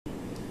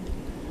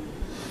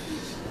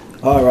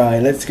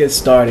Alright, let's get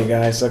started,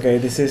 guys. Okay,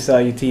 this is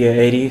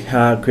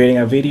UTA80 creating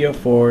a video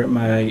for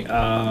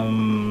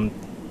my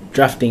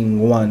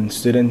drafting 1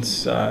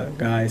 students,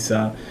 guys.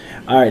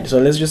 Alright, so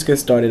let's just get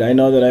started. I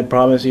know that I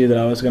promised you that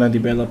I was going to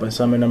develop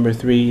assignment number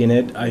 3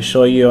 unit. I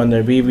showed you on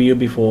the review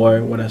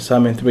before what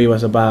assignment 3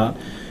 was about,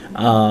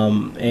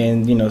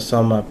 and you know,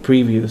 some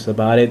previews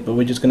about it, but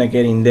we're just going to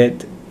get in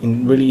depth,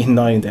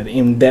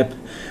 in depth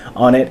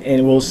on it,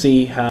 and we'll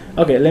see how.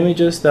 Okay, let me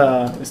just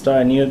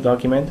start a new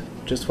document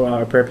just for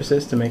our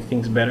purposes to make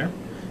things better.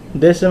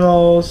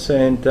 Decimals,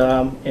 and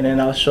then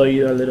I'll show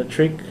you a little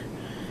trick.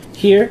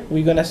 Here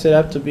we're gonna set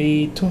up to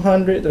be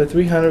 200 or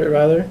 300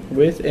 rather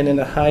width, and then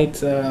the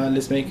height,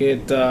 let's make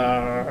it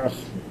 400.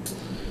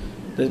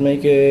 What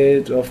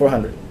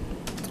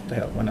the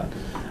hell, why not?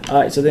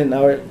 Alright, so then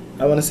I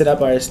want to set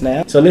up our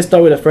snap. So let's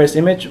start with the first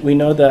image. We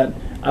know that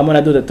I'm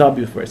gonna do the top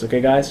view first, okay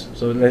guys?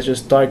 So let's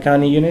just start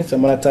counting units. I'm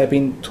gonna type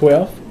in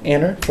 12,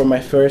 enter for my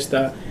first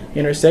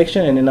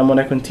intersection, and then I'm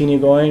gonna continue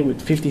going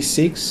with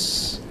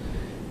 56,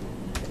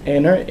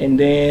 enter, and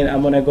then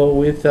I'm gonna go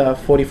with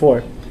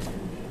 44,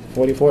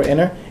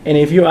 enter. And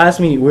if you ask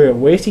me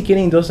where's he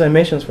getting those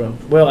dimensions from,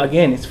 well,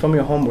 again, it's from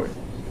your homework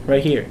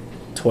right here: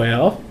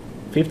 12,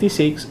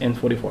 56, and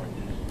 44.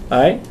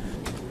 All right,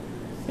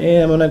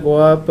 and I'm gonna go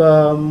up,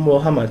 well,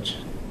 how much?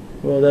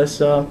 Well,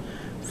 that's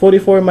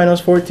 44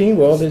 minus 14.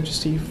 Well, let's just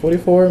see,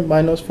 44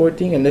 minus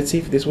 14, and let's see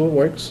if this one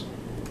works.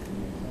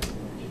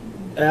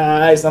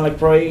 It's not like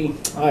probably.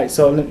 Alright,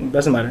 so it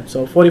doesn't matter.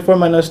 So 44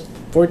 minus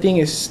 14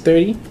 is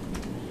 30,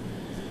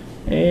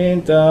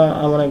 and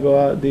I'm gonna go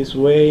out this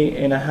way,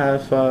 and I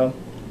have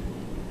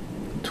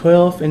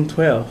 12 and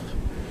 12.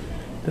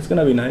 That's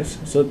gonna be nice.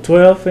 So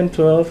 12 and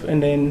 12,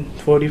 and then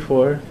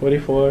 44.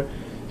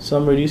 So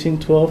I'm reducing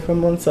 12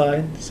 from one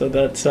side, so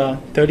that's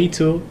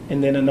 32,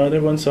 and then another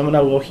one. So I'm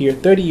gonna go here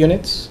 30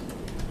 units.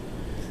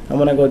 I'm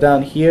gonna go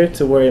down here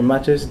to where it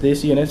matches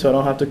this unit, so I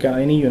don't have to count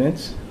any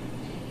units.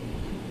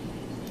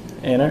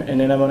 Enter, and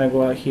then I'm gonna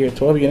go out here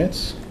 12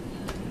 units,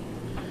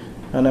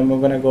 and then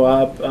we're gonna go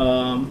up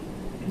the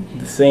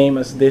same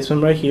as this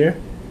one right here,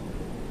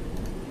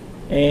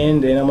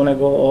 and then I'm gonna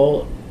go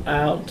all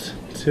out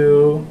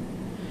to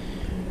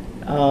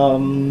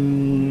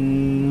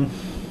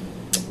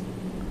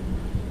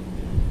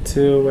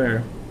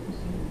where?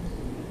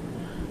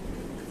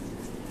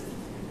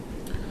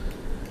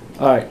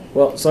 Alright,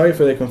 well, sorry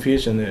for the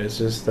confusion there. It's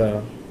just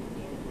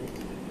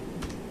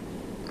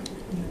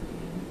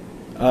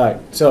alright,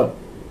 so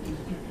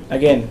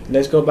again,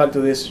 let's go back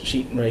to this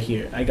sheet right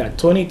here. I got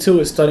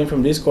 22 starting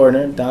from this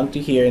corner down to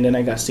here, and then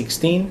I got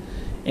 16,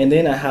 and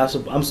then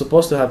I'm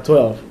supposed to have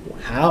 12.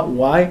 How?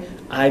 Why?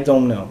 I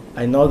don't know.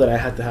 I know that I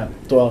had to have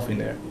 12 in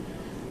there.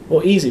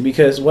 Well, easy,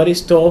 because what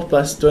is 12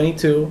 plus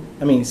 22?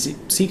 I mean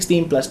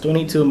 16 plus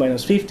 22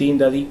 minus 15.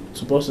 That is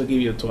supposed to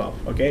give you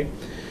 12. Okay.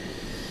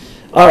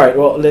 Alright,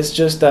 well, let's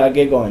just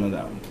get going on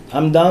that one.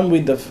 I'm done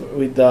with the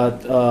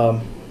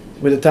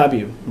top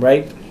view,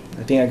 right?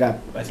 I think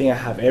I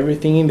have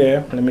everything in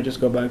there. Let me just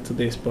go back to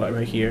this part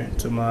right here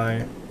to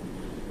my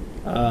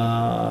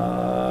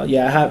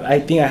yeah, I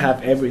think I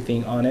have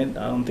everything on it.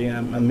 I don't think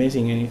I'm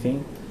missing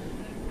anything.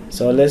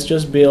 So let's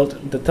just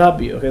build the top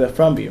view, okay, the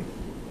front view.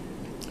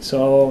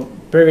 So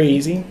very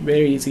easy,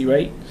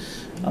 right?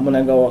 I'm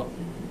gonna go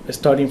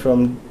starting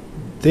from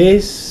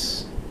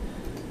this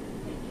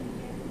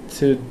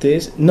to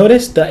this.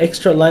 Notice the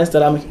extra lines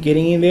that I'm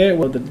getting in there.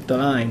 Well, the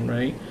line,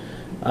 right?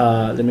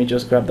 Let me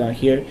just grab down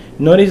here.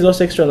 Notice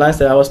those extra lines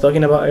that I was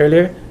talking about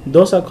earlier.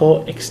 Those are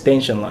called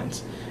extension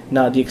lines.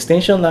 Now the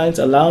extension lines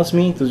allows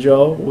me to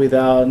draw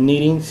without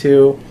needing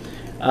to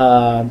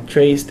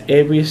trace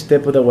every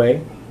step of the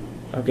way.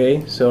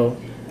 Okay, so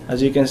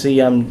as you can see,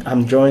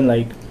 I'm drawing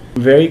like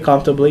very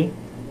comfortably.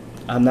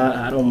 I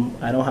don't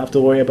have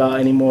to worry about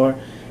any more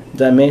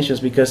dimensions,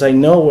 because I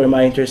know where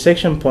my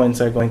intersection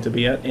points are going to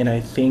be at. And I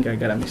think I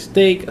got a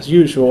mistake as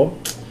usual.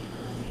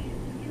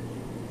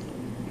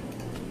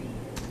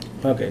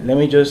 Okay, let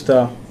me just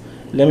let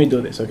me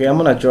do this. Okay, I'm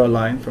gonna draw a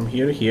line from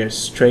here to here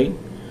straight.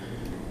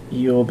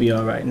 You'll be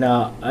all right.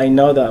 Now I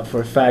know that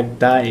for a fact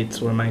that it's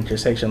where my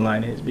intersection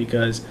line is,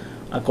 because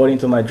according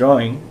to my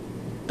drawing,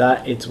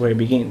 that it's where it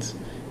begins,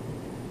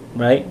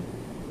 right?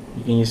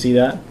 Can you see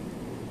that?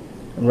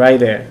 Right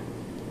there.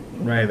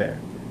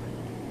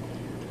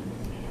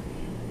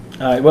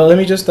 Alright, well, let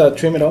me just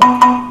trim it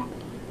off.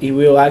 It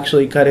will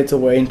actually cut it to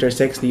where it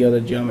intersects the other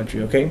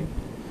geometry, okay?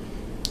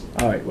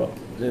 Alright, well,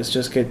 let's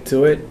just get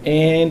to it.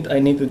 And I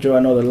need to draw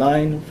another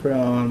line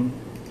from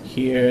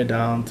here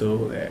down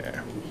to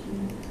there.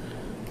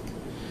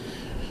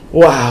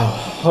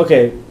 Wow,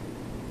 okay.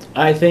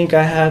 I think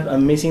I have a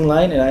missing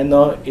line, and I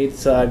know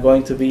it's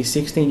going to be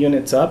 16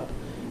 units up.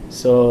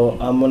 So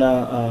I'm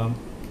gonna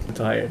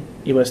tired.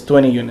 It was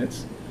 20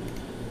 units.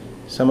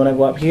 So I'm gonna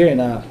go up here,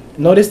 and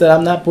notice that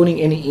I'm not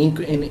putting any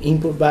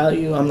input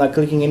value. I'm not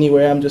clicking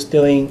anywhere. I'm just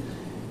telling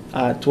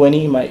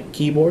 20 in my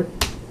keyboard,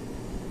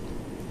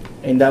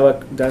 and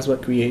that's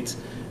what creates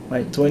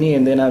my 20.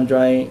 And then I'm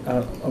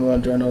gonna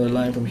draw another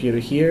line from here to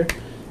here,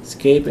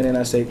 escape, and then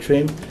I say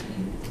trim.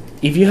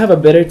 if you have a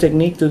better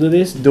technique to do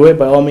this, do it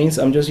by all means.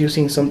 I'm just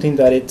using something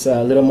that it's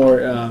a little more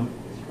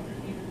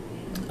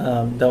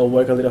that will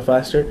work a little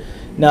faster.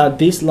 Now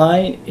this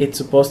line, it's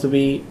supposed to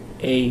be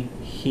a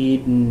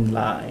hidden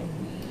line.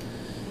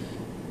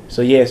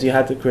 So yes, you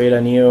have to create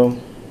a new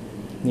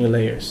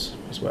layers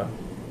as well.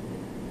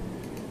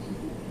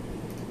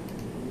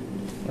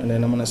 And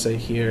then I'm gonna say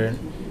here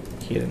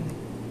hidden,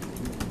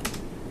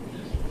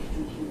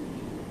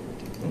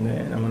 and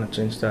then I'm gonna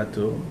change that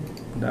to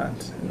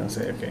that, and I'll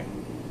say okay.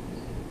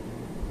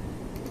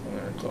 I'm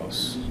gonna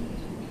close.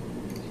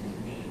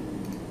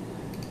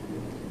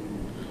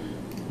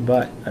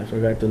 But I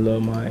forgot to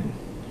load my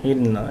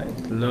hidden line.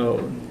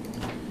 Load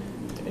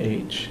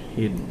H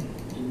hidden.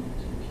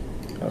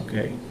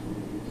 Okay.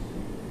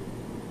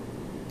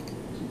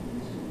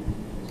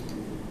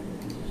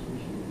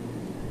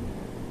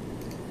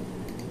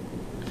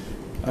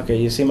 Okay,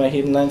 you see my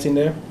hidden lines in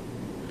there?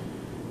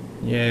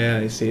 Yeah,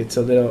 I see. It's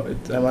a little.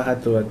 I might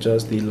have to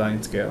adjust the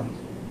line scale.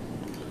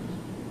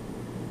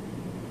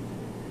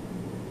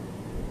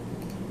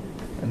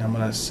 And I'm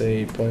gonna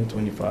say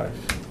 0.25.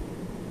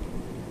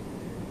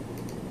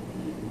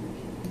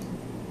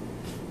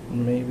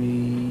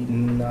 Maybe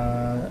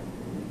not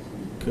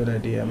good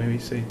idea. Maybe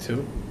say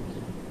 2.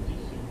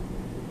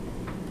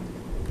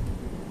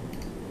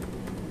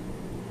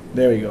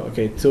 There we go.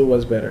 Okay, 2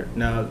 was better.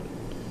 Now,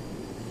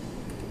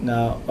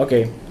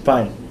 okay,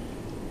 fine.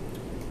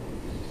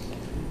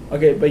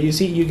 Okay, but you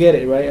see, you get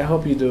it, right? I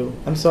hope you do.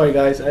 I'm sorry,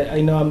 guys.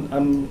 I know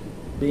I'm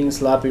being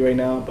sloppy right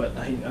now, but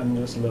I'm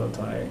just a little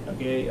tired.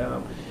 Okay,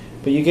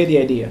 but you get the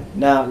idea.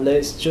 Now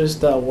let's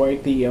just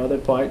work the other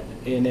part,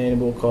 and then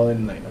we'll call it a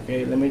night.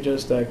 Okay, let me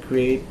just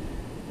create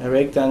a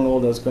rectangle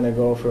that's gonna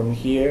go from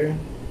here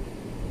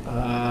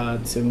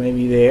to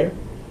maybe there.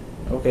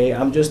 Okay,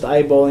 I'm just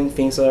eyeballing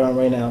things around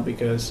right now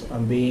because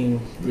I'm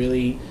being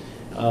really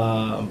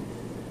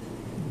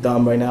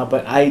dumb right now,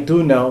 but I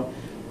do know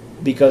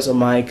because of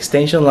my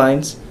extension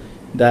lines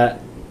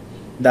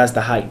that's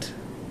the height.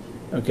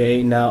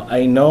 Okay, now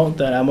I know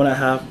that I'm gonna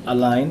have a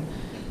line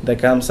that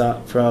comes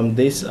out from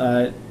this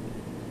all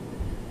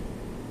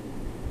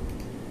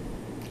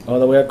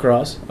the way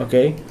across.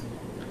 Okay,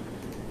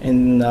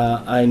 and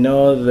I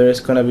know there's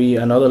gonna be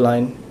another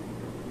line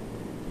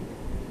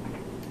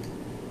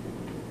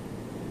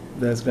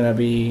that's gonna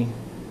be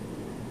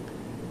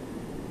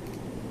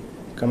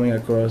coming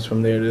across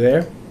from there to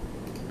there,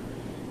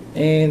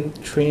 and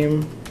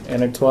trim,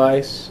 enter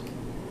twice.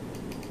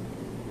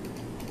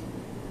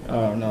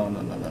 Oh no.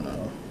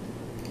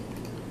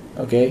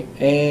 Okay,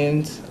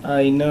 and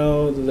I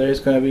know that there's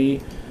gonna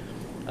be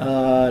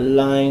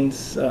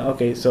lines.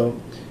 Okay, so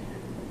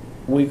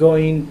we're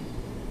gonna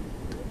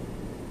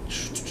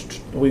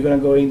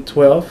go in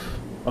 12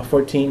 or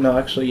 14. No,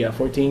 actually, yeah,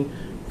 14.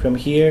 From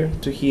here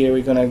to here,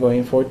 we're gonna go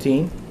in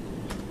 14,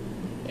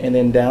 and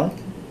then down.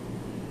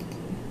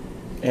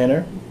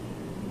 Enter.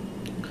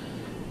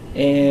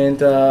 And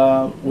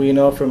we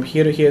know from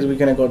here to here we're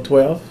gonna go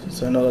 12.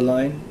 So another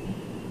line.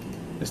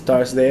 It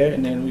starts there,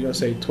 and then we're gonna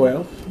say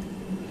 12.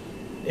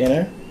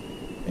 Enter,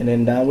 and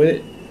then down with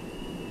it.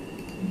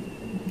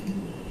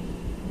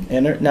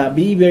 Enter. Now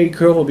be very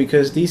careful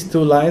because these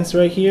two lines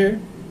right here,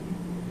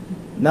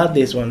 not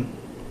this one.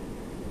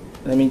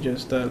 Let me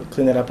just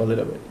clean it up a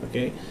little bit.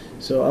 Okay,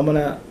 so I'm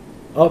gonna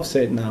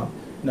offset now.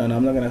 No,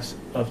 I'm not gonna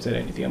offset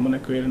anything. I'm gonna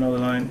create another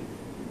line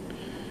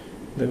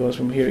that goes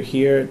from here to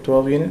here,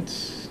 12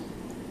 units,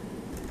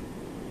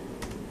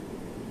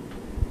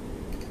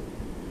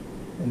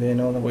 and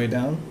then all the way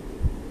down.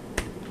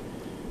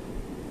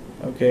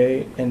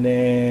 Okay, and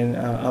then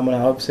I'm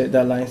gonna offset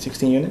that line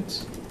 16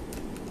 units.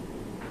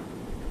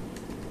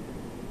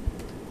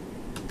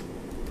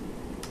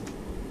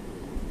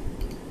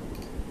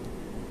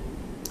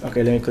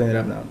 Okay, let me clean it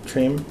up now.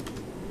 Trim.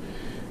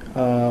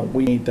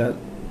 We need that.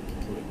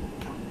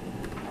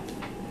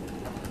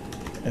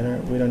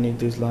 Enter. We don't need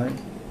this line.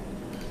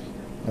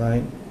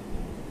 We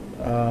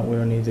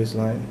don't need this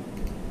line.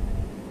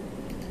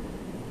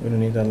 We don't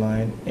need that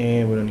line,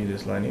 and we don't need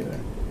this line either.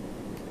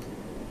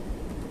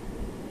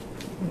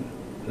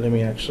 Let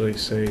me actually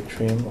say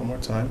trim one more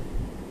time.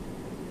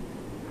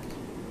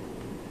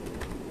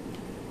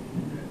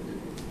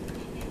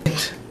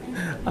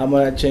 I'm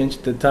gonna change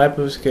the type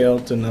of scale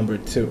to number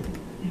 2.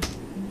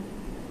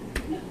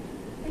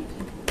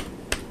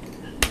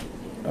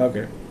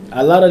 Okay,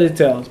 a lot of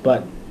details,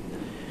 but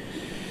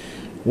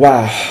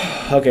wow.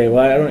 Okay,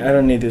 well I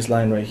don't need this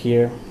line right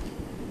here.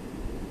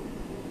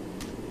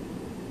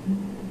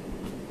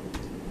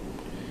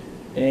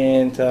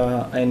 And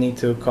I need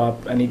to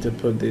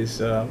put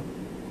this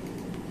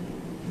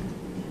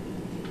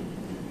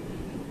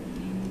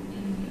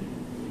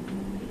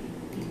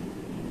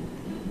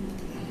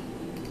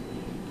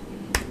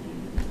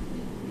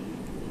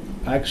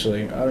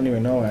actually, I don't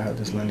even know I have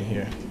this line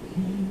here.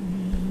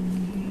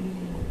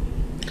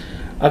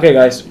 Okay,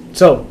 guys,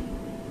 so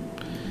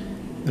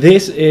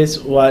this is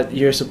what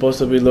you're supposed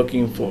to be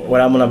looking for,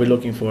 what I'm gonna be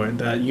looking for,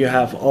 that you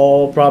have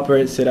all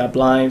proper setup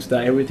lines,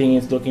 that everything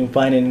is looking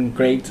fine and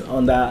great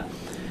on that.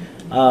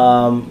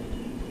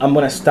 I'm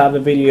gonna stop the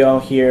video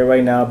here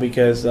right now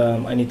because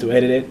I need to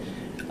edit it.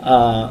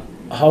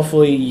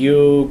 Hopefully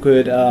you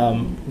could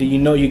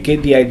you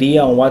get the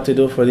idea on what to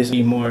do for this to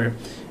be more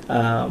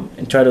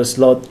and try to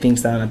slow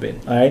things down a bit.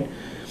 All right.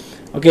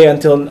 Okay.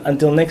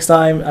 Until next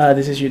time.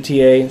 This is your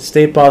TA.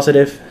 Stay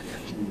positive,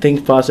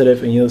 think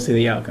positive, and you'll see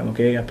the outcome.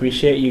 Okay. I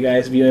appreciate you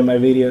guys viewing my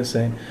videos,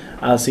 and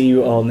I'll see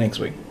you all next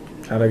week.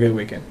 Have a good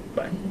weekend.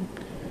 Bye.